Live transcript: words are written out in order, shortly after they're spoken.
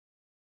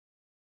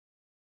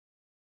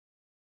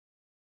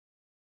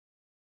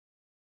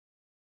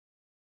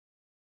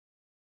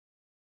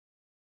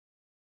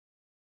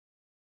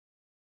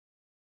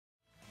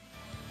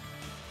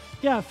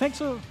Yeah, thank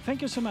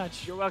you so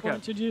much. You're welcome. For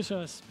introducing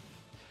us.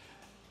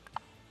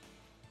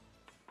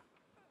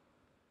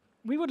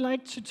 We would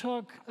like to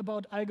talk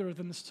about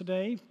algorithms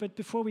today, but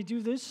before we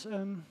do this,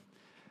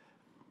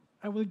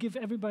 I will give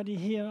everybody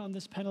here on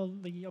this panel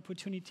the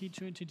opportunity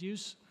to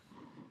introduce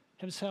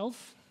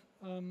himself.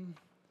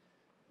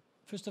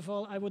 First of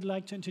all, I would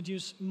like to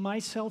introduce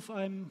myself.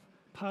 I'm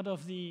part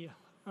of the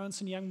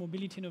Ernst & Young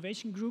Mobility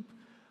Innovation Group.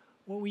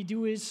 What we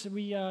do is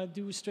we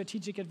do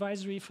strategic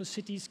advisory for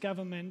cities,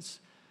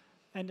 governments,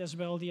 and as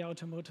well the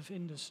automotive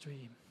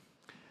industry.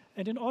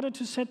 And in order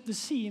to set the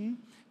scene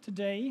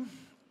today,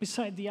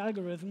 beside the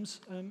algorithms,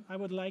 I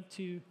would like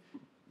to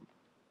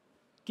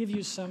give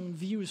you some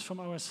views from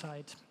our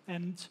side.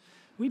 And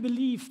we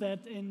believe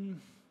that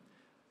in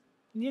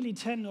nearly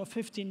 10 or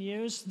 15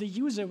 years, the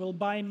user will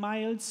buy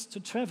miles to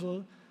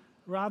travel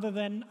rather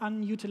than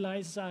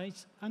unutilized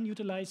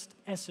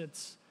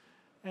assets.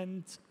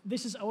 And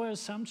this is our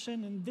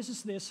assumption, and this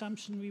is the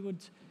assumption we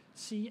would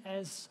see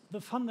as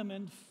the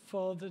fundament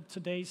for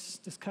today's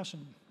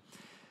discussion.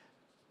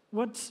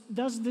 What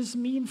does this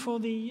mean for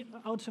the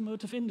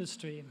automotive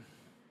industry?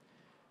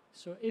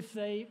 So if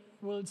they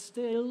will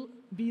still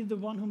be the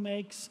one who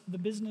makes the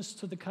business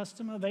to the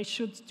customer, they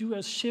should do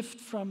a shift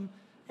from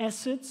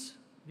assets,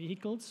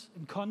 vehicles,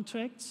 and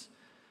contracts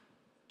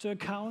to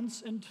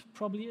accounts and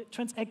probably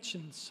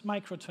transactions,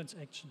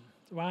 microtransaction.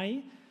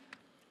 Why?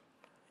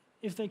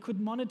 If they could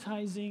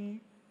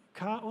monetizing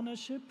car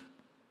ownership,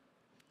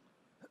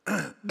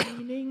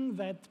 meaning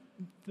that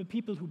the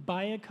people who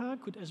buy a car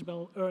could as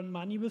well earn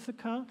money with the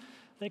car,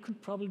 they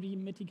could probably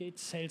mitigate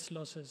sales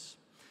losses.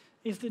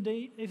 If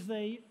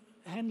they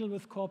handle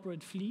with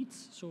corporate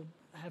fleets, so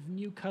have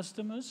new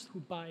customers who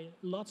buy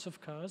lots of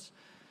cars,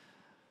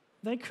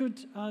 they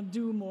could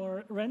do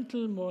more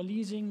rental, more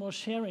leasing, more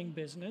sharing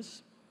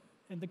business,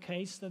 in the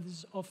case that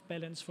is off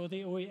balance for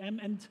the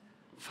OEM. And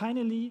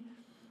finally,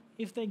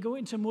 if they go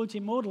into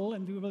multimodal,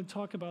 and we will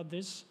talk about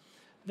this,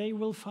 they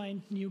will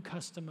find new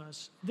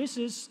customers. This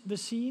is the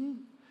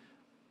scene.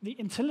 The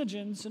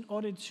intelligence in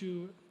order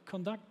to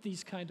conduct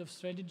these kind of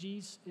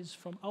strategies is,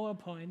 from our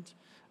point,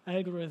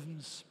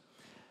 algorithms.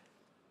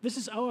 This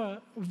is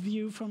our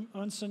view from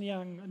Ernst &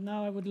 Young. And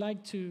now I would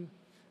like to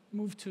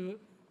move to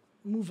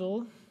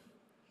moovel,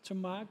 to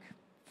Mark.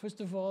 First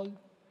of all,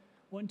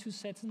 1-2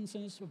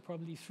 sentences, or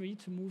probably 3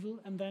 to moovel.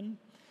 And then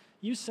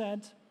you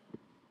said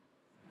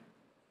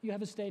you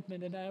have a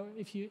statement, and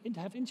if you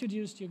have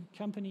introduced your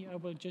company, I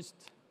will just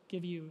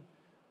give you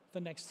the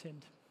next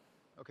hint.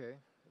 Okay,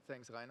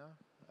 thanks, Rainer.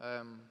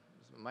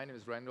 My name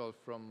is Randolph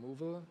from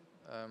moovel.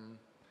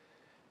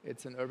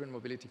 It's an urban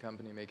mobility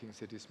company making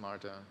cities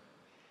smarter.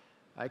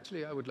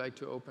 Actually, I would like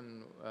to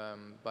open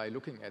by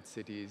looking at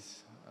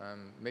cities,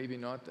 maybe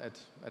not at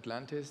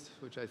Atlantis,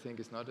 which I think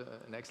is not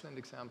an excellent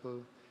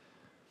example,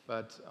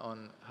 but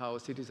on how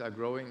cities are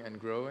growing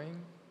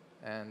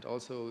and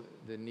also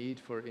the need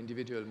for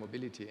individual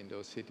mobility in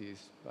those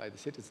cities by the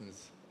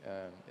citizens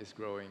is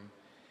growing.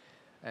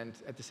 And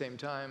at the same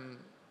time,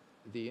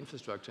 the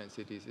infrastructure in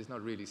cities is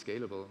not really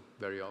scalable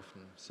very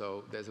often.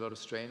 So there's a lot of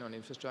strain on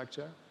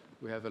infrastructure.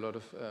 We have a lot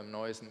of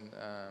noise and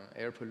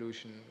air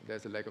pollution.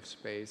 There's a lack of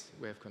space.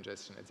 We have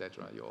congestion,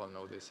 etc. You all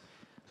know this.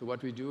 So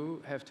what we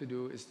have to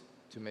do is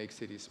to make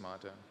cities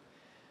smarter.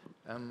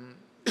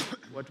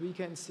 What we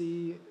can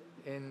see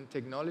in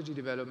technology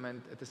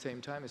development at the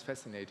same time is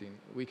fascinating.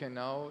 We can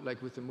now,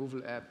 like with the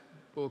moovel app,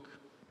 book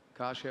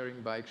car sharing,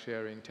 bike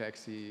sharing,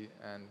 taxi,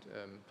 and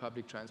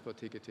public transport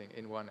ticketing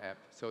in one app.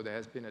 So there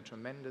has been a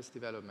tremendous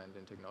development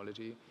in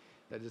technology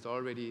that is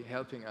already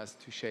helping us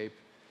to shape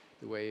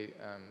the way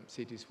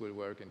cities will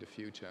work in the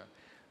future.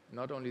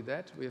 Not only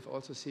that, we have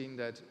also seen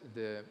that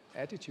the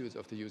attitudes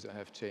of the user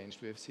have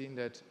changed. We have seen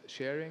that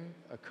sharing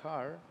a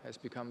car has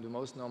become the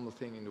most normal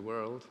thing in the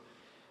world.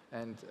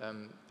 And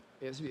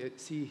as we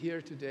see here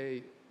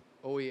today,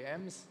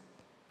 OEMs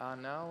are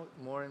now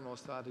more and more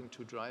starting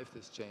to drive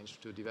this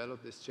change, to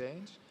develop this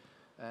change.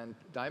 And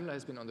Daimler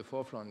has been on the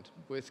forefront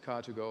with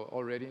Car2Go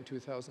already in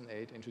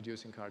 2008,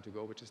 introducing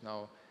Car2Go, which is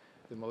now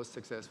the most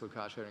successful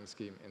car sharing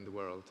scheme in the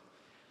world.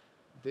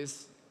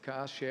 This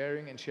car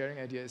sharing and sharing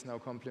idea is now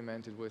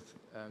complemented with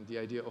the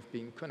idea of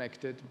being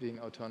connected, being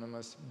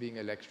autonomous, being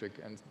electric.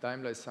 And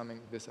Daimler is summing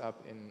this up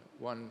in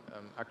one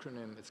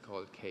acronym. It's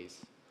called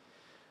CASE.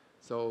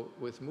 So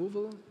with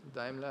moovel,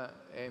 Daimler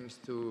aims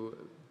to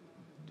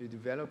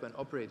develop an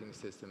operating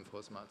system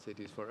for smart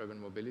cities, for urban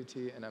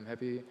mobility, and I'm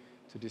happy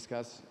to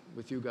discuss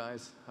with you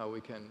guys how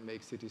we can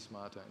make cities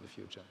smarter in the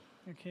future.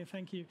 Okay,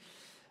 thank you.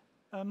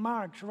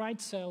 Mark,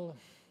 Ridecell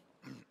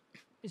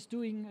is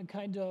doing a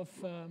kind of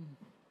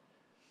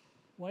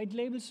white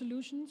label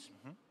solutions,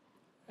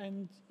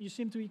 and you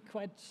seem to be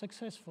quite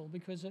successful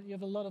because you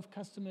have a lot of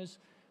customers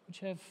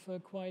which have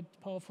quite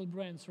powerful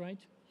brands, right?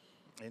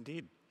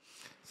 Indeed.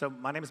 So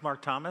my name is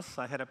Mark Thomas.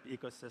 I head up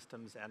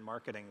ecosystems and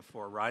marketing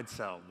for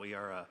Ridecell. We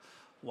are a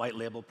white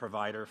label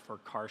provider for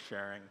car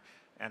sharing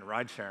and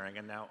ride sharing,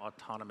 and now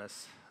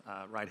autonomous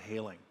ride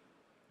hailing.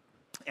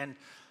 And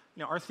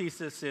our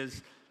thesis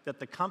is that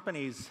the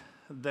companies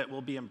that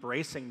will be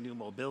embracing new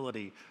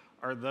mobility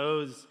are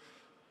those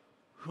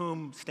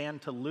whom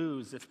stand to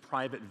lose if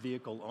private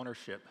vehicle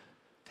ownership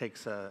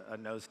takes a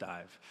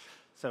nosedive.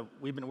 So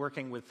we've been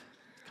working with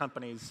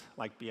companies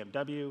like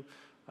BMW,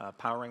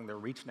 powering their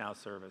Reach Now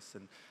service,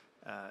 and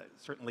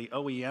certainly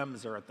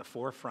OEMs are at the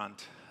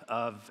forefront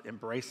of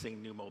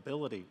embracing new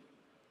mobility.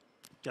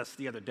 Just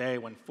the other day,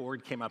 when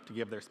Ford came up to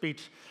give their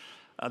speech,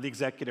 the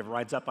executive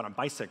rides up on a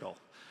bicycle,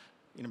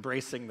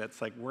 embracing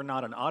that's like, we're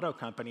not an auto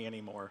company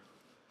anymore,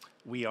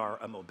 we are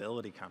a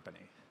mobility company.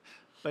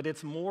 But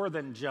it's more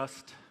than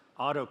just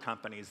auto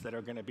companies that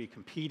are going to be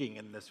competing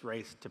in this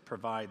race to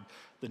provide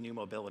the new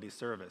mobility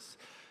service.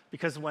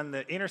 Because when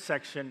the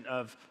intersection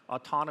of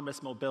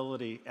autonomous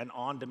mobility and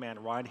on-demand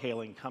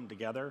ride-hailing come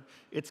together,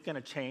 it's going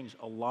to change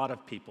a lot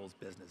of people's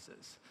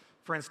businesses.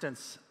 For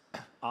instance,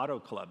 auto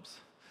clubs.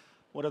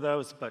 What are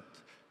those but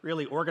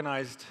really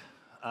organized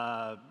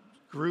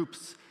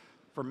groups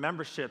for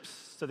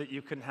memberships so that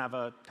you can have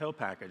a tow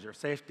package or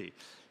safety?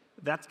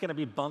 That's going to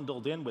be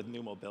bundled in with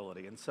new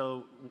mobility. And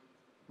so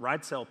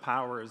Ridecell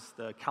powers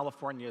the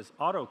California's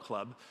Auto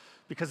Club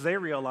because they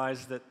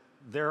realized that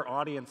their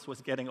audience was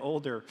getting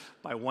older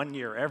by 1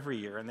 year every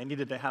year, and they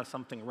needed to have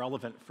something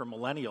relevant for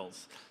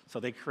millennials. So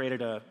they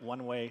created a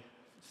one-way,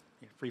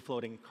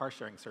 free-floating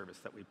car-sharing service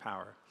that we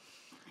power.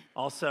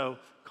 Also,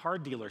 car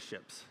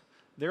dealerships.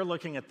 They're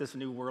looking at this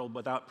new world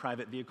without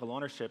private vehicle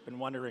ownership and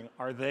wondering,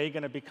 are they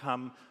going to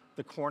become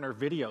the corner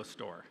video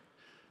store?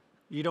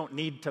 You don't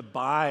need to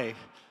buy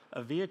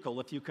a vehicle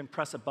if you can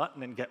press a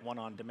button and get one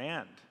on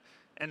demand.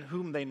 And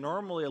whom they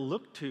normally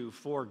look to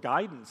for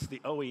guidance,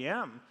 the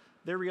OEM,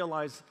 they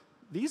realize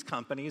these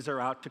companies are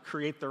out to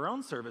create their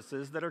own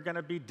services that are going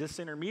to be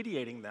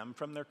disintermediating them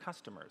from their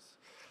customers.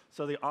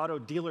 So the auto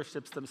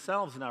dealerships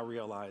themselves now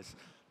realize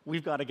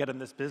we've got to get in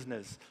this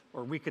business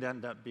or we could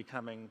end up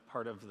becoming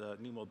part of the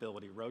new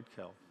mobility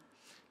roadkill.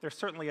 There's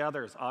certainly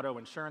others, auto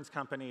insurance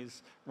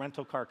companies,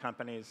 rental car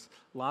companies,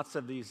 lots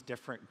of these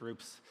different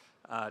groups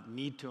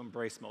need to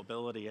embrace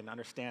mobility and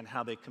understand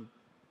how they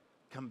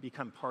can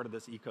become part of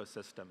this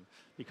ecosystem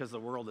because the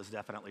world is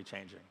definitely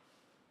changing.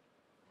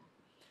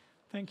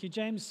 Thank you,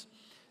 James.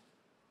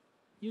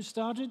 You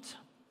started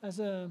as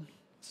a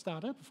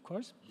startup, of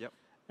course. Yep.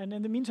 And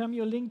in the meantime,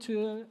 you're linked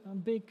to a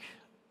big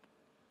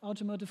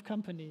automotive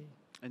company.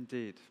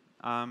 Indeed.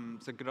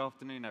 So good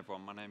afternoon,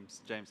 everyone. My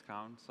name's James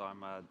Cowen. So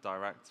I'm a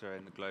director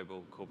in the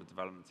global corporate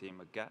development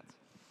team at Gett.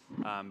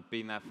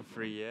 Been there for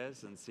 3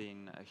 years and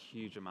seen a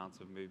huge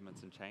amount of movement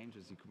and change,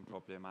 as you can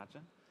probably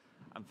imagine.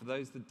 And for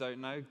those that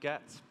don't know,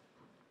 Gett,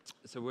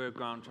 so we're a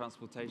ground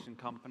transportation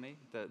company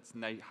that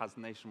has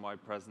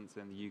nationwide presence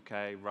in the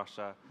UK,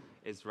 Russia,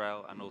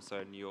 Israel, and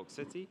also in New York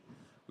City.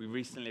 We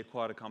recently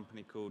acquired a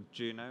company called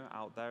Juno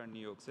out there in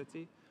New York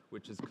City,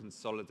 which has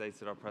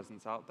consolidated our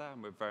presence out there,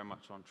 and we're very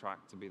much on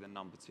track to be the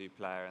 #2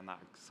 player in that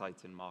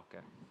exciting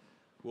market.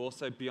 We're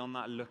also, beyond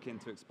that, looking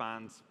to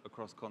expand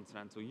across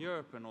continental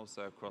Europe and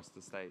also across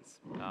the States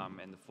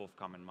in the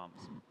forthcoming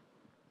months.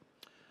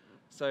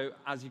 So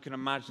as you can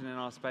imagine in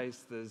our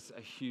space, there's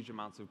a huge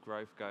amount of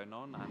growth going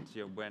on,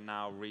 and we're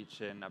now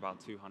reaching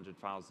about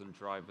 200,000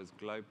 drivers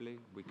globally.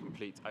 We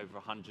complete over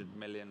 100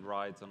 million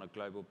rides on a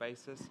global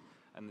basis,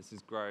 and this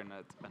is growing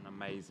at an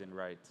amazing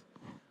rate.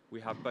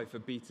 We have both a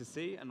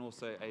B2C and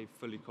also a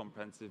fully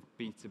comprehensive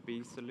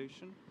B2B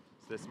solution.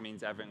 So this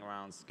means everything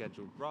around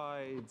scheduled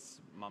rides,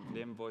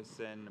 monthly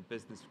invoicing,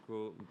 business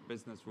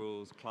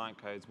rules, client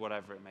codes,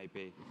 whatever it may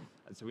be.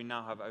 And so we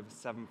now have over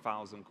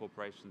 7,000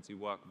 corporations who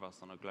work with us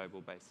on a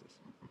global basis.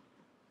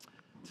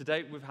 To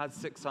date, we've had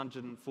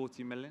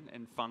 640 million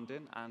in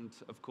funding, and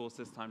of course,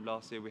 this time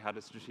last year, we had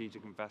a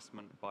strategic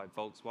investment by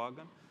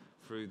Volkswagen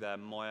through their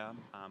Moya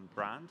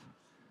brand.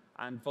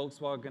 And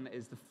Volkswagen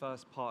is the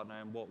first partner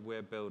in what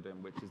we're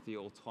building, which is the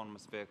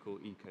autonomous vehicle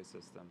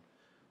ecosystem.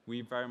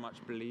 We very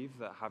much believe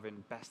that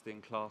having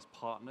best-in-class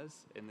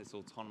partners in this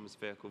autonomous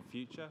vehicle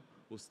future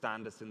will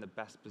stand us in the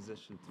best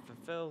position to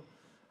fulfill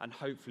and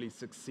hopefully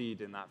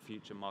succeed in that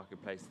future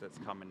marketplace that's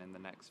coming in the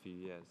next few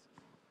years.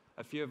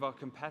 A few of our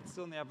competitors,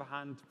 on the other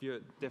hand, view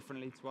it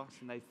differently to us,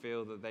 and they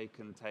feel that they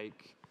can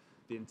take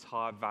the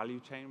entire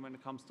value chain when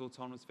it comes to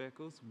autonomous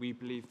vehicles. We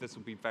believe this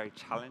will be very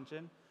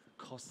challenging,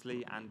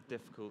 costly, and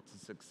difficult to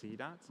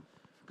succeed at.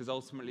 Because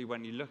ultimately,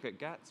 when you look at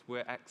Gett,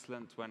 we're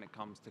excellent when it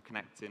comes to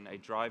connecting a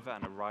driver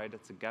and a rider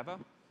together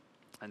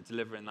and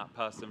delivering that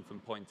person from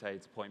point A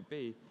to point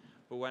B.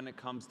 But when it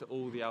comes to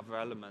all the other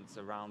elements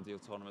around the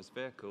autonomous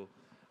vehicle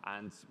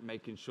and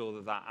making sure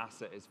that that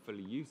asset is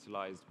fully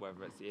utilized,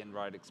 whether it's the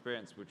in-ride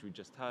experience, which we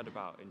just heard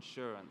about,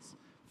 insurance,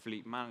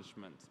 fleet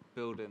management,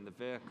 building the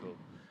vehicle,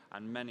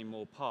 and many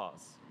more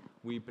parts,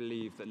 we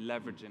believe that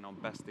leveraging on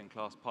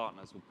best-in-class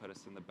partners will put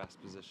us in the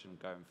best position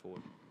going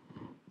forward.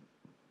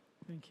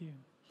 Thank you.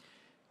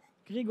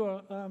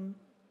 Gregor,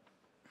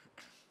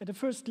 at a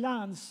first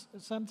glance,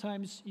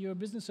 sometimes your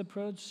business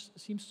approach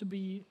seems to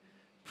be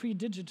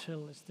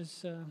pre-digital. Is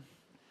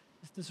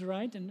this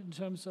right in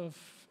terms of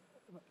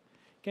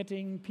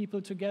getting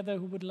people together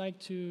who would like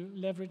to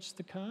leverage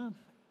the car,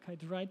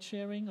 kind of ride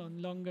sharing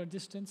on longer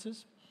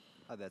distances?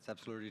 That's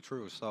absolutely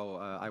true. So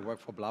I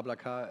work for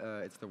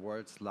BlaBlaCar. It's the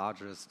world's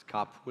largest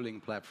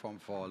carpooling platform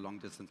for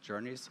long-distance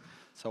journeys.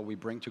 So we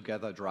bring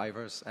together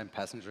drivers and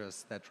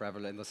passengers that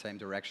travel in the same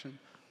direction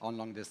on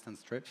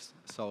long-distance trips,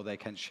 so they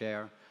can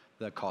share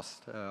the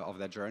cost of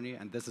their journey.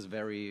 And this is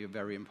very,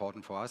 very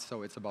important for us.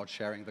 So it's about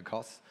sharing the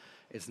costs.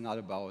 It's not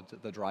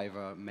about the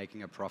driver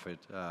making a profit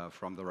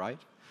from the ride.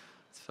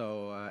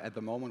 So at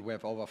the moment, we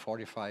have over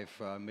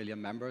 45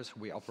 million members.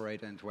 We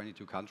operate in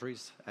 22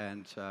 countries,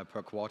 and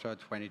per quarter,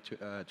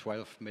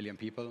 12 million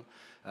people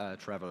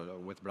travel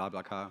with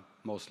BlaBlaCar,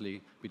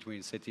 mostly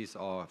between cities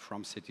or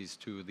from cities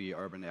to the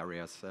urban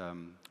areas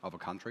of a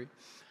country.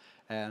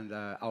 And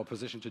our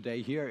position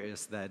today here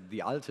is that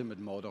the ultimate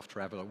mode of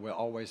travel will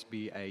always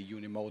be a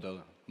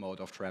unimodal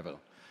mode of travel.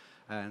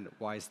 And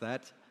why is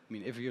that? I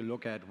mean, if you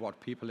look at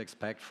what people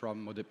expect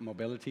from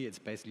mobility, it's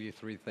basically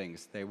three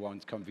things. They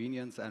want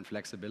convenience and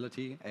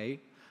flexibility, A.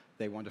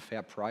 They want a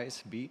fair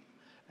price, B.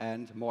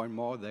 And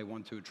more, they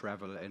want to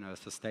travel in a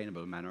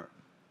sustainable manner.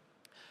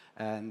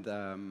 And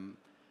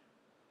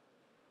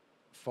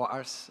for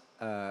us,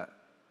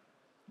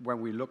 when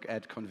we look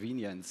at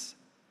convenience,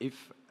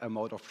 if a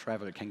mode of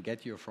travel can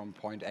get you from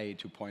point A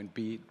to point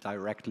B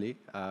directly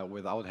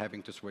without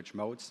having to switch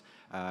modes,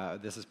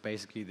 this is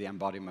basically the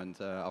embodiment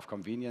of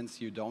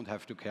convenience. You don't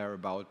have to care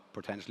about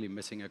potentially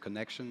missing a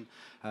connection,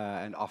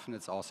 and often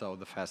it's also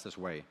the fastest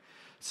way.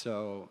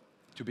 So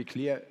to be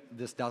clear,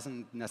 this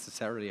doesn't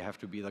necessarily have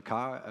to be the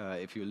car.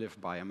 If you live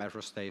by a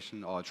metro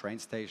station or a train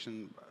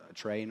station, a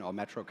train or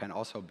metro can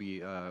also be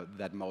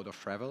that mode of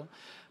travel.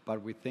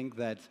 But we think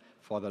that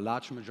for the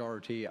large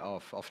majority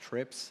of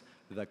trips,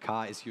 the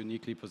car is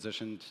uniquely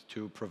positioned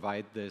to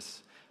provide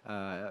this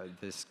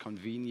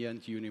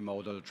convenient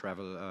unimodal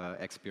travel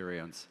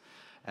experience.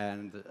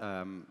 And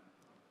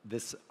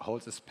this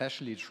holds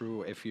especially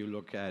true if you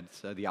look at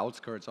the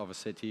outskirts of a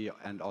city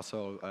and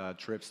also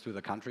trips to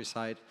the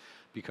countryside,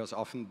 because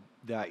often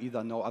there are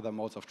either no other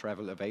modes of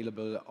travel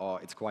available, or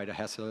it's quite a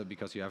hassle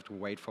because you have to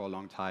wait for a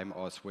long time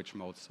or switch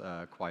modes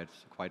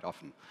quite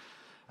often.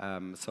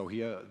 So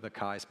here the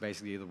car is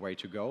basically the way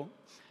to go.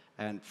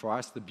 And for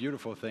us, the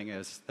beautiful thing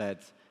is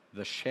that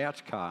the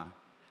shared car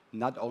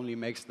not only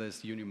makes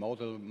this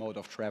unimodal mode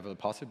of travel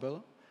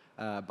possible,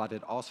 but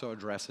it also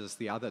addresses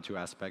the other two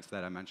aspects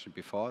that I mentioned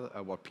before,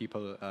 what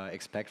people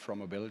expect from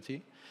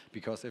mobility.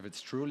 Because if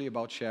it's truly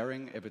about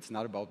sharing, if it's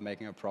not about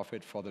making a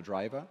profit for the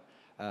driver,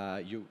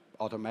 you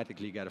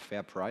automatically get a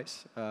fair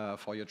price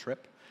for your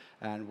trip.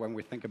 And when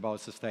we think about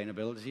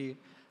sustainability,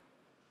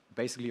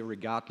 basically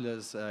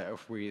regardless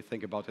if we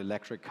think about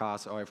electric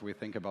cars or if we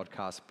think about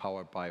cars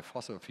powered by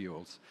fossil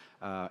fuels,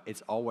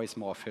 it's always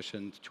more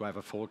efficient to have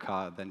a full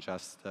car than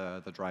just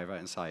the driver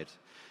inside.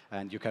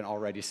 And you can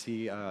already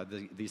see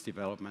these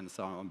developments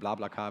on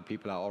BlaBlaCar.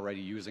 People are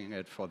already using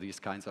it for these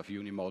kinds of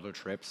unimodal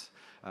trips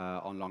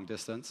on long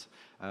distance.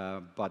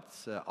 But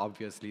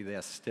obviously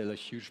there's still a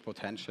huge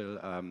potential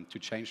to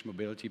change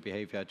mobility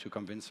behavior, to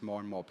convince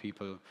more and more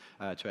people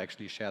to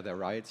actually share their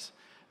rides.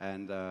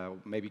 And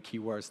maybe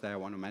keywords that I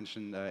want to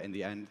mention in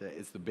the end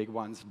is the big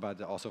ones, but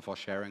also for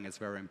sharing it's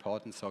very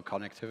important. So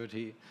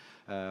connectivity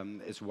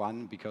is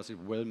one, because it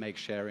will make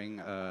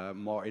sharing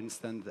more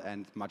instant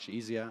and much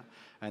easier.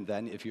 And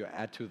then if you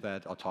add to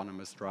that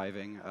autonomous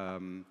driving,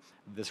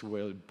 this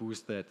will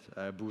boost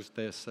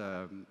this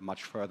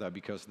much further,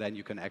 because then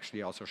you can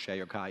actually also share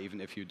your car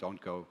even if you don't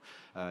go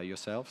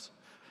yourselves.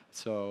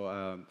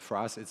 So for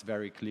us, it's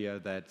very clear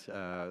that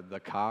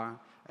the car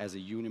as a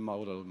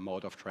unimodal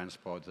mode of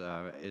transport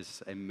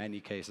is in many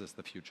cases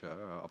the future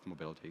of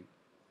mobility.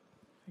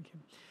 Thank you.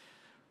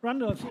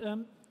 Randolph,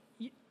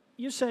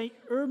 you say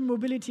urban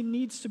mobility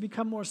needs to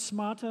become more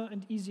smarter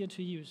and easier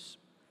to use,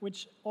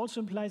 which also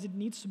implies it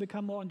needs to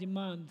become more on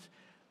demand.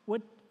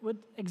 What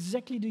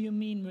exactly do you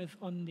mean with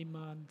on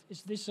demand?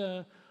 Is this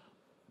a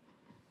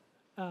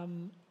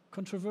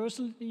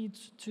controversial need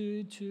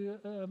to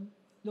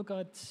look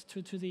at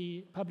to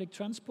the public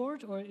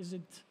transport, or is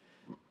it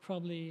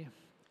probably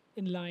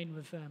in line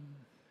with them?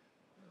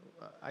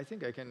 I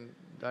think I can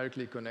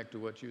directly connect to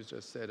what you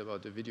just said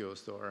about the video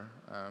store.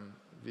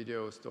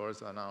 Video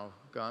stores are now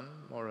gone,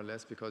 more or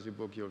less, because you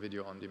book your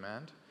video on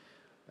demand.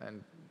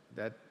 And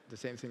that the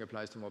same thing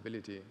applies to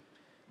mobility.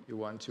 You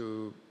want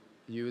to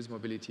use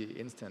mobility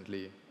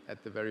instantly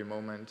at the very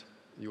moment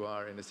you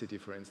are in a city,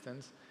 for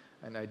instance.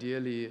 And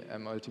ideally, a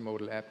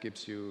multimodal app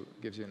gives you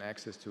an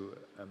access to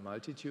a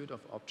multitude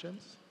of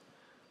options,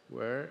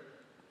 where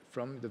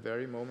from the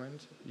very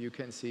moment you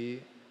can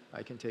see,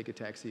 I can take a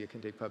taxi, I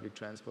can take public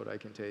transport, I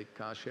can take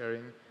car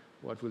sharing,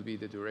 what will be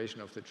the duration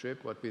of the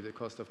trip, what will be the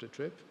cost of the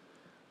trip,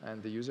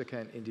 and the user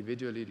can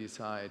individually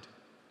decide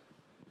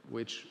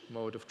which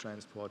mode of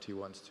transport he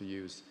wants to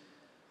use.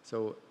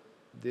 So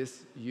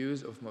this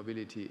use of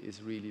mobility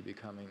is really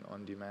becoming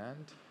on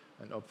demand,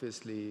 and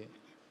obviously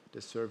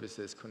the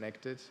services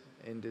connected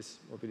in this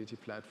mobility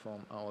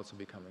platform are also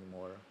becoming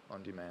more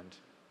on demand.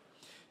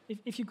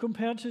 If you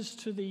compare this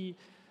to the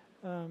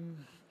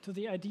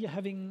idea of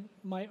having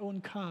my own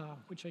car,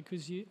 which I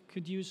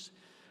could use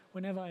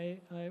whenever I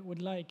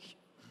would like,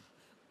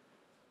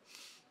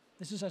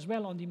 This is as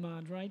well on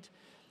demand, right?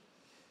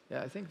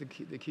 Yeah, I think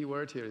the key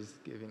word here is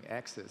giving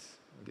access,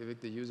 giving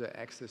the user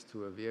access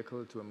to a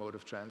vehicle, to a mode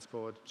of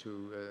transport,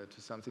 to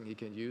something he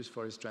can use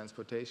for his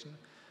transportation.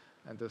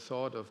 And the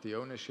thought of the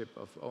ownership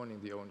of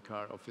owning the own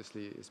car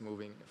obviously is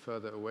moving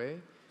further away,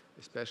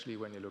 especially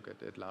when you look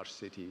at large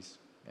cities,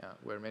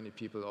 where many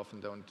people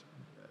often don't,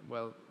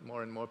 well,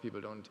 more and more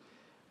people don't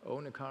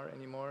own a car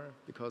anymore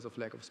because of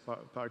lack of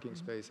parking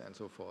space and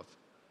so forth.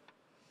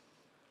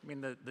 I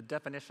mean, the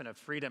definition of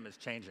freedom is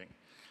changing.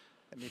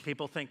 I mean,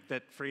 people think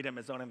that freedom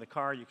is owning the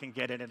car, you can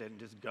get in it and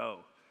just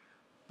go.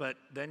 But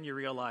then you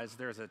realize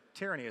there's a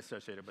tyranny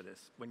associated with this.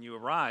 When you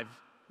arrive,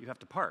 you have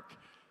to park.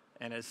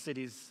 And as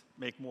cities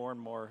make more and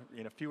more,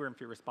 fewer and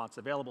fewer spots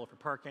available for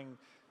parking,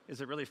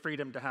 is it really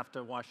freedom to have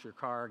to wash your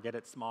car, get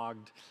it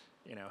smogged,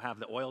 have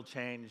the oil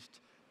changed?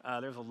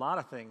 There's a lot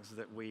of things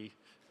that we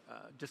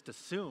just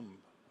assume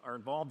are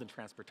involved in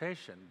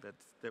transportation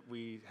that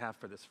we have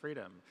for this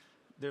freedom.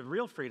 The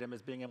real freedom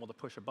is being able to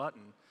push a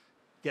button,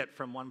 get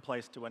from one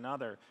place to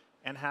another,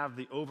 and have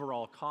the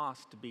overall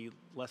cost to be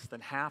less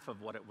than half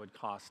of what it would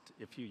cost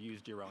if you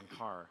used your own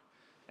car.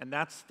 And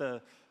that's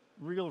the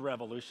real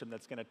revolution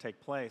that's going to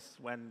take place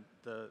when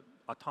the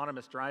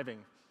autonomous driving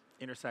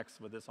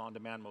intersects with this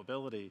on-demand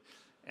mobility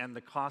and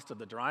the cost of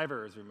the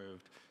driver is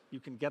removed.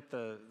 You can get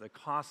the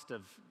cost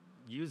of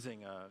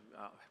using a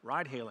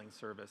ride-hailing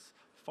service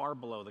far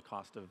below the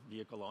cost of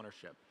vehicle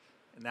ownership.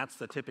 And that's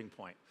the tipping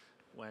point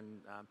when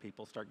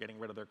people start getting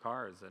rid of their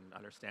cars and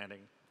understanding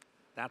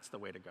that's the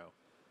way to go.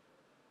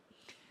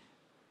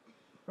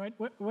 Right.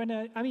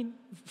 I mean,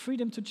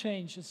 freedom to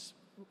change is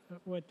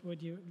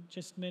what you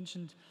just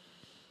mentioned.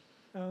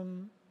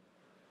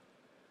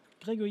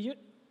 Gregor,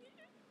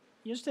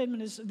 your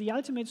statement is the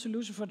ultimate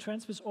solution for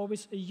transport is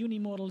always a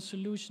unimodal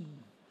solution.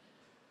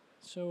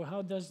 So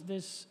how does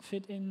this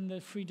fit in the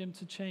freedom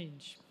to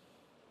change?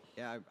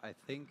 Yeah, I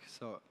think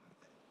so.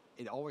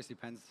 It always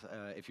depends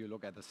if you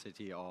look at the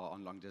city or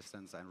on long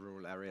distance and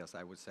rural areas,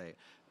 I would say.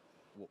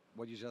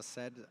 What you just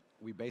said,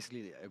 we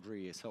basically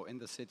agree. So in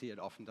the city, it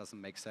often doesn't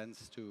make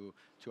sense to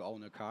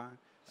own a car,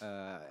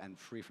 and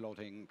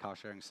free-floating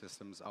car-sharing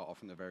systems are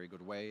often a very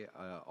good way,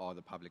 or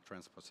the public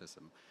transport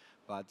system.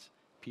 But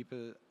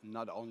people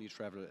not only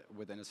travel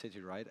within a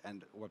city, right?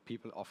 And what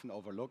people often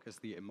overlook is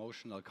the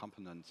emotional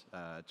component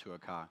to a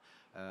car.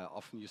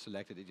 Often you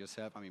selected it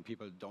yourself. I mean,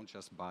 people don't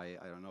just buy,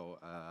 I don't know,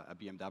 a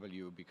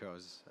BMW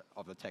because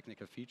of the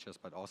technical features,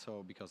 but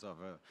also because of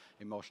an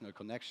emotional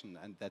connection.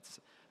 And that's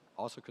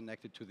also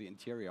connected to the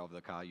interior of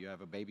the car. You have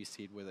a baby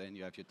seat within,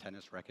 you have your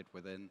tennis racket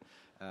within.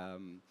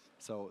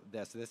 So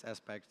there's this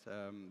aspect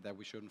that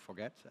we shouldn't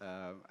forget.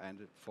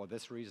 And for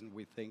this reason,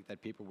 we think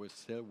that people will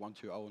still want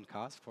to own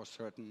cars for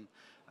certain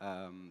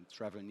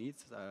travel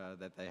needs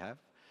that they have.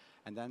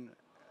 And then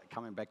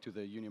coming back to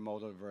the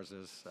unimodal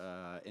versus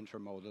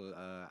intermodal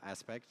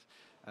aspect,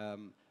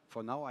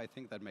 for now, I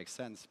think that makes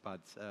sense, but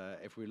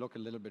if we look a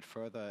little bit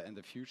further in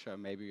the future,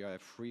 maybe you have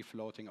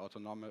free-floating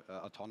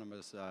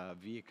autonomous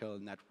vehicle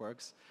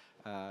networks,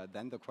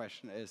 then the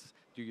question is,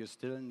 do you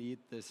still need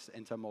this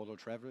intermodal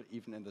travel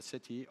even in the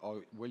city,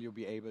 or will you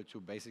be able to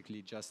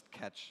basically just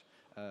catch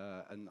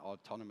an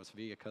autonomous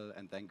vehicle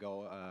and then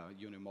go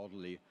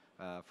unimodally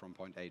from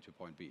point A to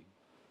point B?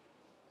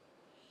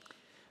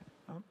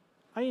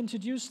 I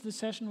introduced the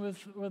session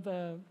with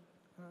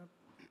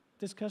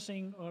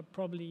discussing, or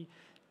probably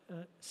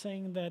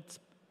saying that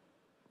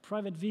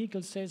private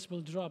vehicle sales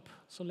will drop.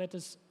 So let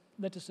us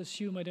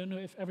assume, I don't know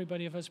if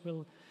everybody of us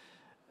will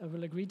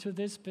agree to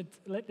this, but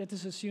let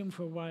us assume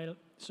for a while.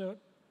 So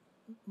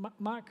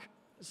Mark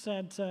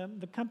said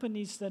the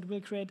companies that will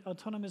create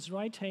autonomous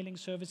ride-hailing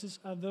services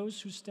are those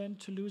who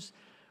stand to lose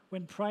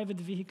when private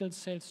vehicle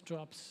sales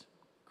drops.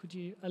 Could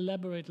you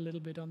elaborate a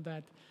little bit on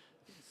that?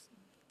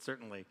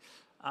 Certainly.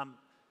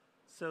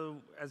 So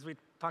as we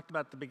talked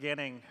about at the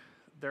beginning,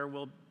 there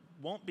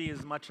won't be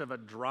as much of a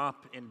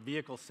drop in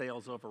vehicle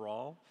sales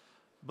overall,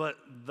 but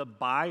the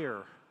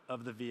buyer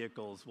of the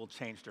vehicles will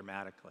change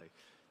dramatically.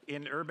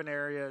 In urban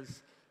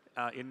areas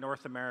in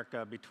North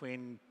America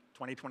between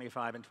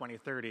 2025 and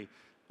 2030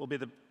 will be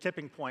the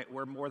tipping point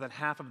where more than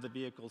half of the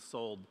vehicles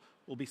sold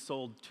will be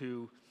sold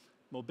to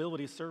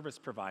mobility service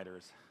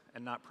providers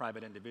and not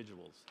private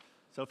individuals.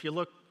 So if you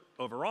look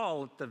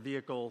overall at the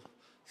vehicle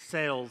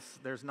sales,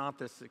 there's not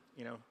this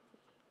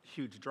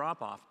huge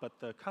drop-off, but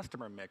the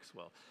customer mix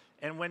will.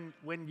 And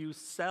when you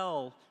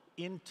sell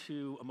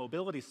into a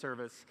mobility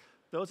service,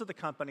 those are the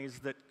companies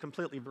that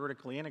completely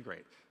vertically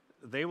integrate.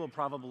 They will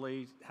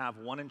probably have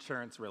one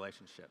insurance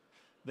relationship.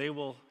 They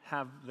will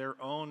have their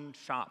own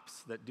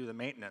shops that do the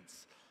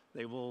maintenance.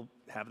 They will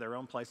have their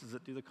own places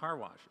that do the car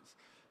washes.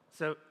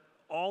 So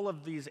all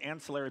of these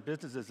ancillary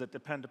businesses that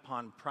depend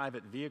upon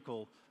private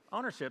vehicle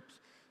ownership,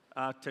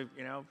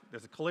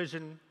 there's a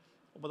collision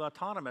with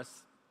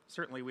autonomous,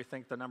 certainly we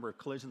think the number of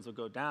collisions will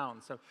go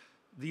down. So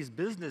these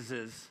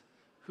businesses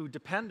who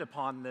depend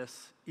upon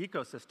this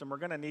ecosystem are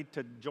going to need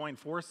to join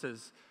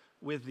forces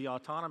with the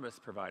autonomous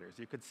providers.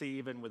 You could see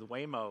even with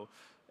Waymo,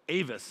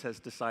 Avis has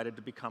decided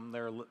to become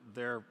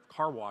their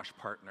car wash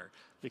partner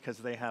because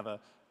they have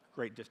a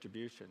great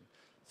distribution.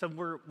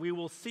 So we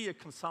will see a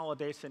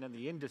consolidation in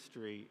the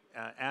industry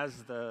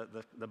as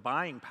the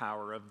buying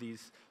power of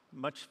these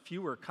much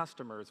fewer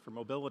customers for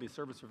mobility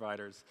service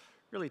providers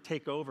really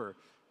take over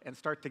and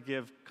start to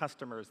give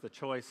customers the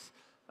choice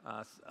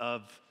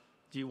of,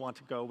 do you want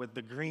to go with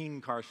the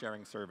green car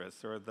sharing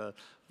service or the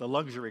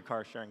luxury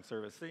car sharing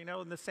service? So, you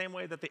know, in the same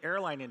way that the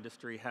airline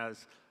industry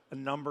has a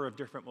number of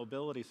different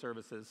mobility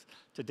services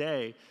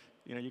today,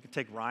 you know, you can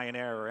take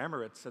Ryanair or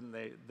Emirates and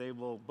they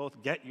will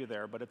both get you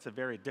there, but it's a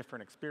very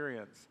different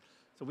experience.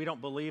 So we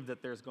don't believe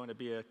that there's going to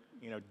be a,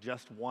 you know,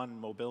 just one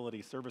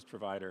mobility service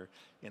provider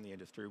in the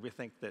industry. We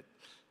think that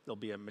there'll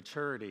be a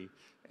maturity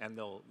and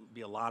there'll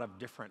be a lot of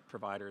different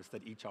providers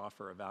that each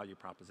offer a value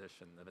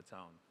proposition of its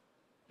own.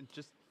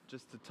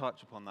 Just to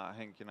touch upon that, I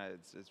think, you know,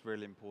 it's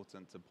really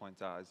important to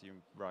point out, as you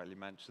rightly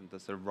mentioned, the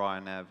sort of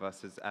Ryanair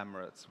versus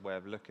Emirates way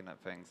of looking at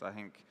things. I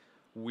think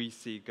we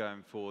see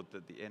going forward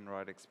that the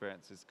in-ride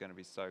experience is going to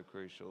be so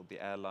crucial. The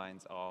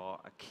airlines are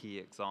a key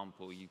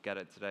example. You get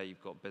it today,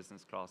 you've got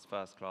business class,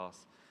 first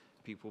class.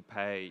 People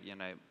pay, you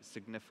know,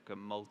 significant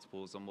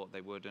multiples on what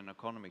they would in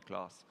economy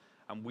class.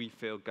 And we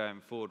feel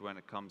going forward when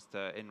it comes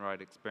to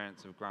in-ride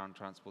experience of ground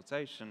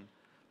transportation,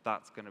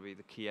 that's going to be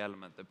the key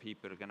element that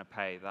people are going to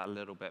pay that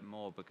little bit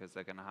more because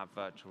they're going to have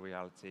virtual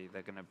reality.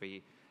 They're going to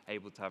be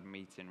able to have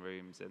meeting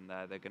rooms in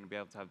there. They're going to be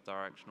able to have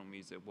directional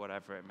music,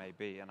 whatever it may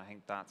be. And I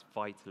think that's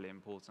vitally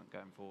important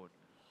going forward.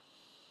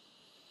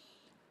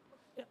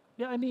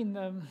 Yeah, I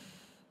mean,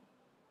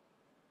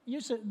 you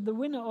said the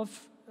winner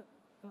of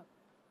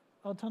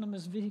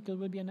autonomous vehicle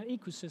will be an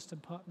ecosystem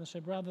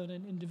partnership rather than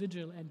an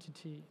individual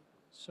entity.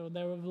 So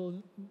there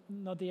will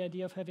not the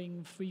idea of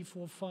having 3,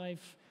 4,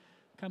 5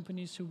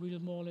 companies who will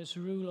more or less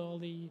rule all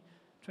the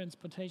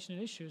transportation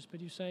issues.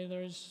 But you say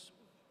there's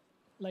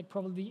like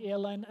probably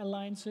airline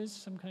alliances,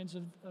 some kinds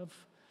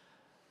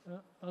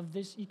of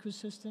these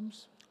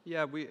ecosystems?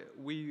 Yeah,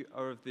 we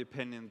are of the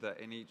opinion that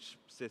in each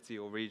city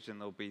or region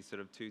there'll be sort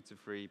of 2 to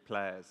 3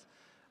 players.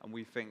 And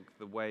we think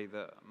the way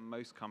that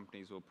most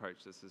companies will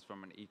approach this is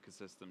from an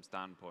ecosystem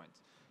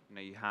standpoint. You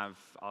know, you have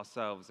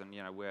ourselves, and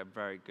you know, we're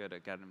very good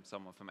at getting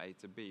someone from A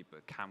to B,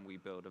 but can we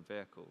build a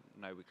vehicle?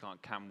 No, we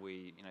can't. Can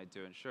we, you know,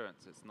 do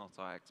insurance? It's not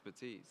our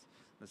expertise.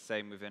 The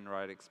same with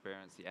in-ride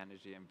experience, the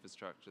energy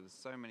infrastructure. There's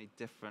so many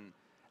different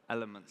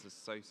elements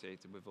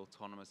associated with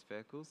autonomous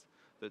vehicles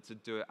that to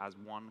do it as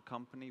one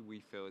company, we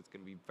feel it's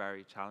going to be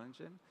very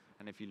challenging.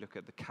 And if you look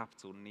at the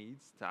capital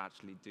needs to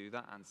actually do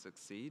that and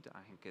succeed, I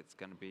think it's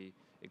going to be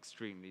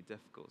extremely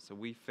difficult. So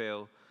we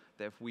feel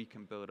that if we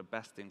can build a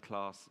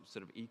best-in-class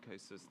sort of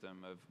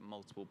ecosystem of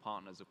multiple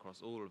partners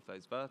across all of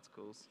those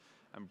verticals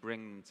and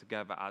bring them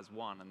together as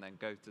one and then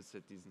go to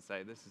cities and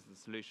say, this is the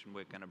solution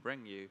we're going to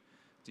bring you,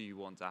 do you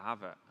want to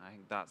have it? I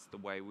think that's the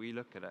way we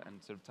look at it.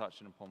 And sort of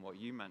touching upon what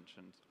you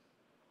mentioned,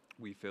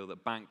 we feel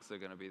that banks are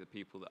going to be the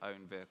people that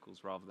own vehicles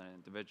rather than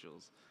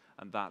individuals.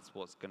 And that's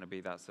what's going to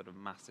be that sort of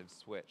massive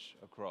switch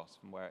across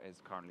from where it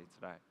is currently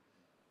today.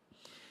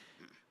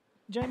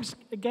 James,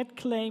 Gett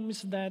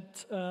claims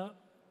that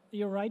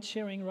your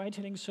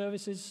ride-hailing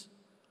services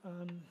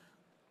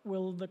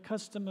will the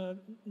customer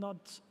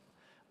not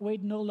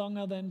wait no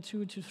longer than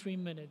 2 to 3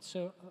 minutes.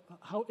 So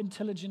how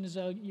intelligent is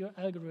your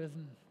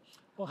algorithm?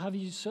 Or have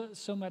you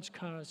so much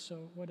cars?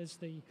 So what is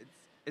the...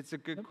 It's a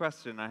good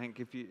question. I think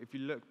if you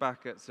look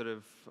back at sort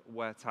of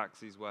where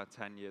taxis were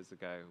 10 years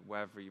ago,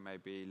 wherever you may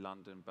be,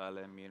 London,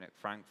 Berlin, Munich,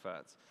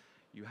 Frankfurt,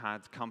 you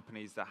had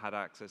companies that had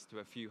access to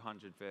a few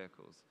hundred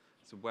vehicles.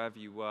 So wherever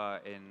you were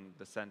in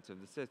the center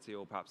of the city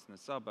or perhaps in the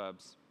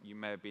suburbs, you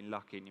may have been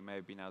lucky and you may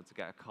have been able to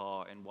get a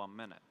car in 1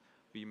 minute.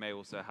 But you may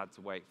also have had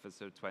to wait for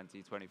sort of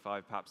 20,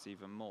 25, perhaps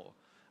even more.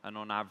 And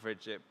on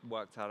average, it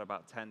worked out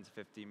about 10 to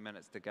 15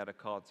 minutes to get a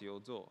car to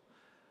your door.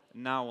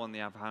 Now, on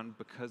the other hand,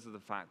 because of the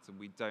fact that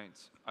we don't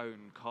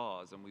own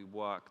cars and we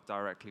work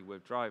directly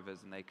with drivers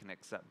and they can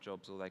accept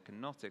jobs or they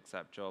cannot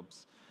accept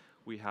jobs,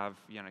 we have,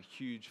 you know,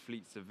 huge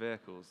fleets of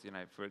vehicles. You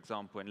know, for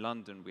example, in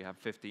London, we have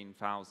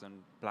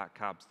 15,000 black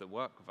cabs that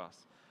work with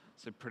us.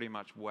 So pretty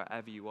much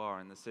wherever you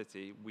are in the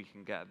city, we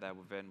can get there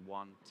within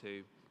 1,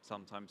 2,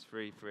 sometimes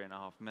 3,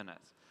 3.5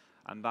 minutes.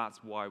 And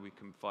that's why we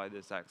can provide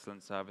this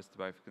excellent service to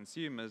both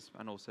consumers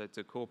and also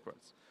to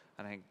corporates.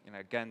 And I think, you know,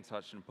 again,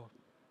 touching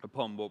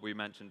upon what we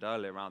mentioned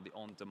earlier around the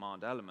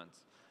on-demand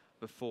elements.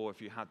 Before,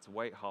 if you had to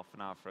wait half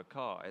an hour for a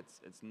car,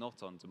 it's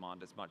not on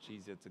demand. It's much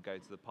easier to go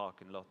to the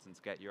parking lot and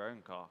to get your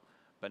own car.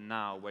 But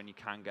now, when you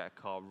can get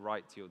a car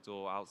right to your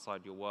door,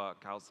 outside your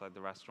work, outside the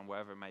restaurant,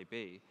 wherever it may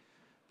be,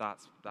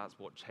 that's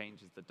what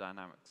changes the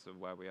dynamics of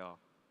where we are.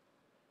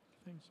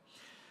 Thanks.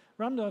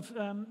 Randolph,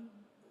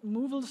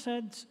 moovel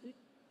said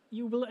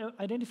you will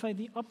identify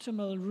the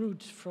optimal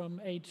route from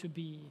A to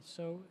B.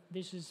 So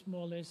this is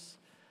more or less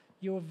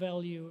your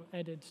value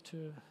added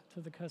to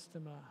the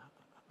customer.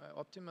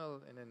 Optimal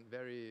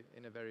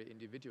in a very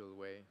individual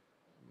way,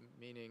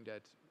 meaning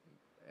that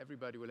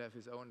everybody will have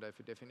his own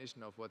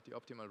definition of what the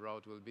optimal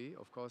route will be.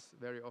 Of course,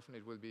 very often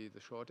it will be the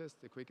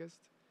shortest, the quickest,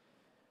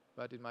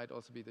 but it might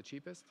also be the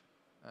cheapest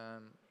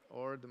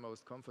or the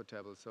most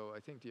comfortable. So I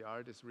think the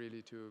art is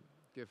really to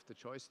give the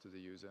choice to the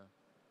user.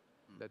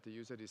 Let the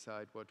user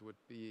decide what would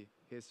be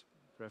his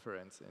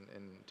preference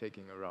in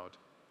taking a route.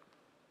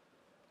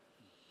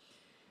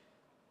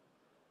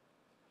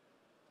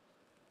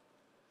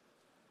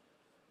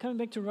 Coming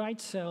back to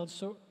Ridecell,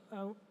 so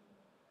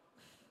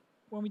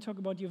when we talk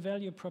about your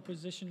value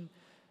proposition,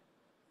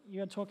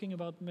 you are talking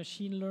about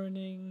machine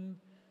learning,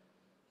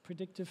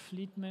 predictive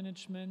fleet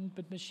management,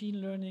 but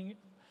machine learning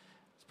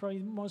is probably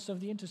most of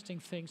the interesting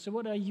things. So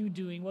what are you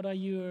doing? What are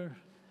your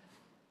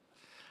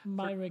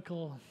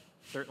miracle?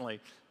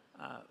 Certainly.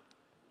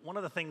 One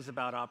of the things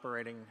about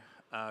operating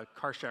a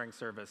car-sharing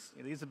service,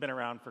 these have been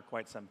around for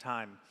quite some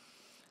time,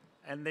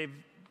 and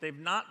they've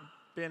not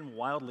been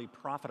wildly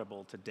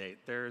profitable to date.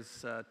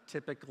 There's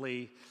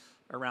typically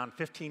around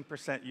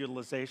 15%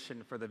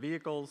 utilization for the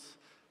vehicles,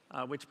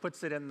 which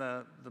puts it in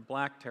the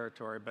black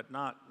territory, but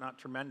not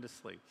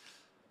tremendously.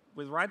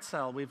 With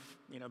Ridecell, we've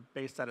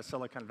based out of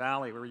Silicon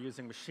Valley, we're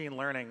using machine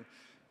learning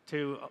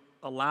to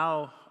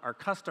allow our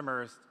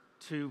customers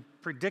to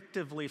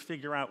predictively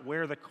figure out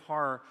where the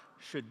car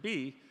should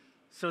be,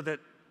 so that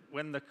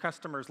when the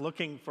customer's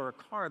looking for a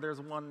car, there's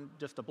one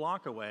just a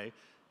block away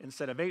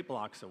instead of 8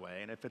 blocks away.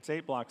 And if it's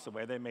 8 blocks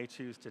away, they may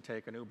choose to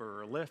take an Uber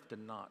or a Lyft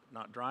and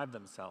not drive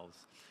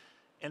themselves.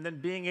 And then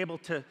being able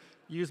to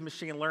use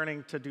machine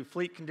learning to do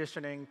fleet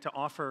conditioning, to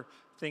offer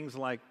things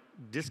like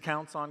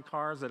discounts on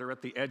cars that are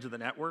at the edge of the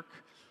network,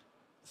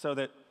 so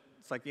that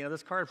it's like,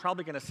 this car is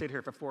probably going to sit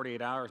here for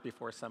 48 hours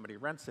before somebody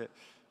rents it.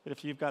 But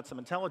if you've got some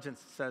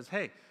intelligence that says,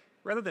 hey,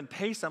 rather than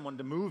pay someone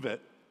to move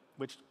it,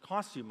 which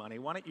costs you money,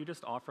 why don't you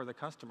just offer the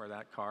customer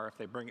that car if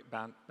they bring it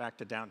back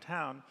to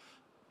downtown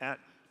at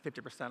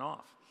 50%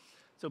 off?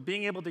 So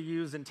being able to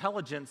use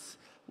intelligence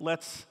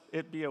lets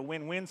it be a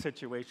win-win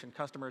situation.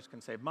 Customers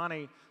can save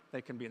money.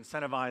 They can be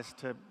incentivized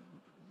to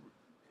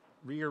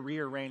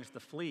rearrange the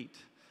fleet.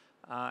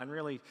 And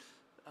really,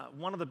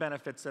 one of the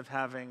benefits of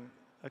having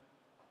a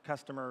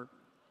customer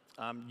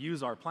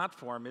use our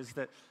platform is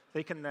that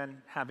they can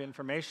then have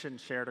information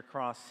shared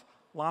across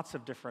lots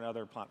of different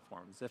other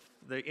platforms. If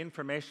the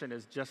information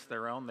is just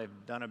their own, they've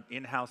done an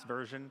in-house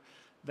version,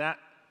 that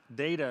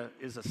data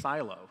is a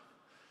silo.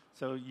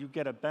 So you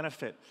get a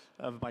benefit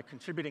of, by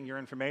contributing your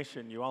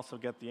information, you also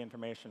get the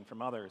information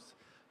from others,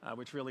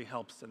 which really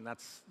helps, and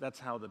that's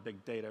how the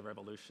big data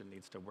revolution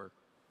needs to work.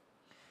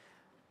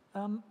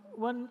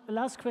 One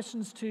last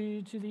questions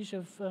to the issue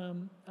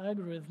of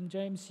algorithm.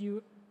 James,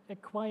 you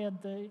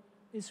acquired the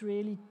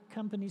Israeli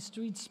company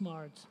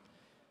StreetSmart.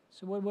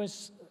 So what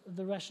was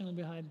the rationale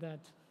behind that?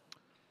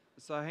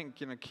 So I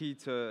think, key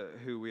to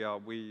who we are,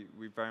 we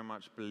very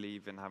much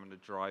believe in having a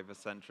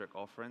driver-centric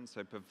offering,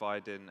 so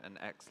providing an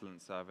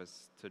excellent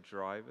service to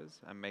drivers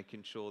and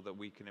making sure that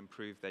we can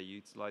improve their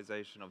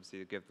utilization, obviously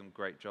to give them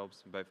great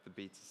jobs from both the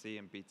B2C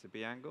and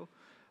B2B angle.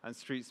 And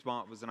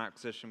StreetSmart was an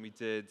acquisition we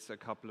did a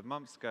couple of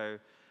months ago,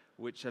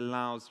 which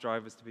allows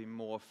drivers to be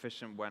more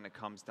efficient when it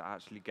comes to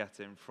actually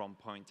getting from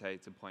point A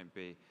to point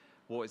B.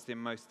 What is the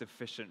most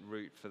efficient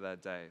route for their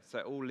day? So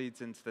it all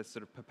leads into this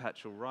sort of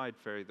perpetual ride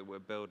theory that we're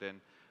building,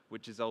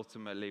 which is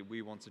ultimately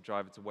we want a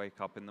driver to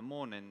wake up in the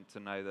morning to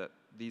know that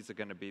these are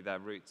going to be their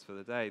routes for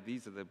the day.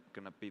 These are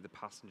going to be the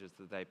passengers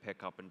that they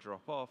pick up and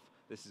drop off.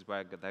 This is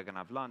where they're going to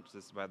have lunch.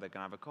 This is where they're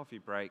going to have a coffee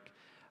break,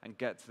 and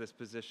get to this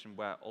position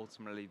where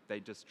ultimately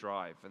they just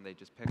drive and they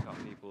just pick up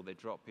people, they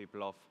drop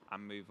people off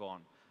and move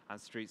on. And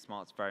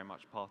StreetSmart's very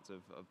much part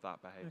of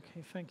that behavior.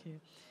 Okay, thank you.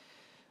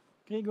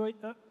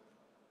 Gregor,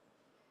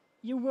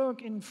 you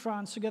work in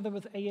France together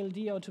with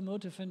ALD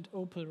Automotive and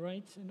Opel,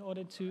 right? In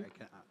order to,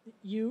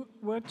 you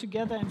work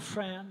together in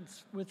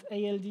France with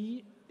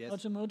ALD Yes.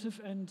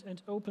 Automotive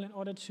and Opel in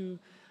order to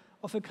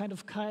offer kind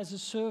of car as a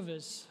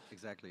service.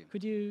 Exactly.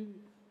 Could you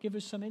give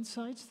us some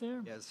insights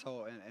there? Yes,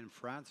 so in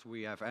France,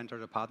 we have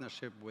entered a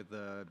partnership with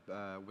the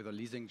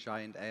leasing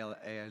giant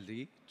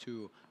ALD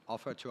to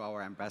offer to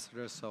our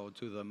ambassadors, so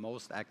to the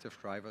most active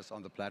drivers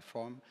on the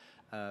platform,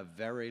 a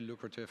very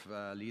lucrative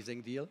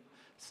leasing deal.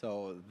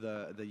 So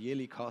the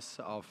yearly cost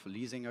of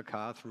leasing a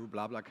car through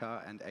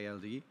BlaBlaCar and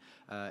ALD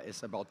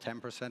is about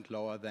 10%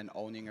 lower than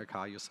owning a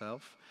car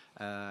yourself.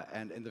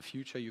 And in the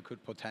future, you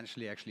could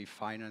potentially actually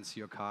finance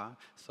your car,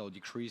 so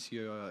decrease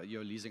your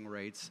leasing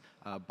rates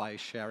by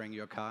sharing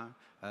your car.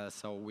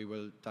 So we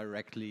will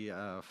directly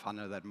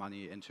funnel that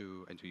money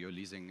into your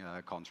leasing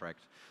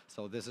contract.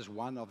 So this is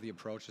one of the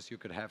approaches you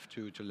could have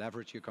to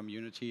leverage your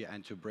community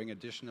and to bring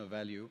additional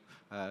value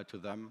to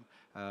them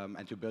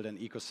and to build an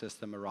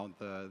ecosystem around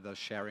the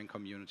sharing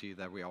community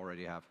that we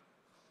already have.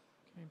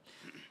 Okay.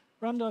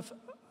 Randolph,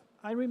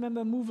 I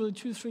remember moovel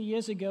 2-3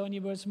 years ago, and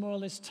you was more or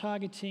less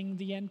targeting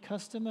the end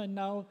customer. And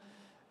now,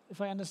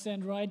 if I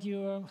understand right,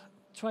 you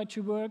try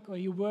to work, or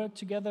you work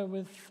together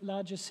with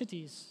larger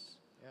cities.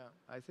 Yeah,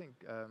 I think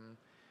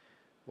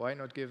why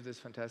not give this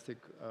fantastic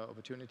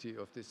opportunity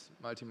of this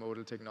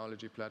multimodal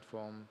technology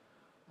platform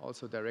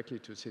also directly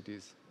to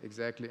cities,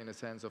 exactly in the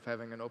sense of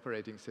having an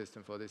operating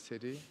system for this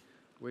city,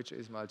 which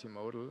is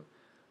multimodal.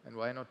 And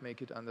why not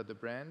make it under the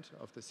brand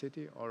of the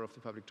city or of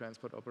the public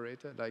transport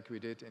operator, like we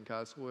did in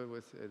Karlsruhe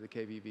with the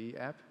KVV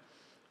app,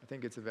 I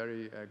think it's a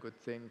very good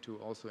thing to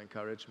also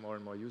encourage more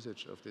and more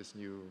usage of these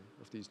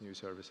new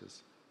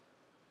services.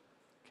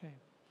 Okay.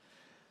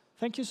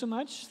 Thank you so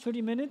much.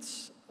 30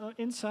 minutes,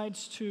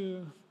 insights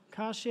to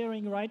car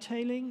sharing, ride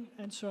hailing,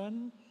 and so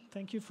on.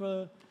 Thank you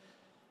for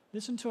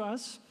listening to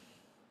us.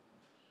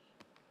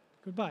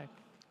 Goodbye.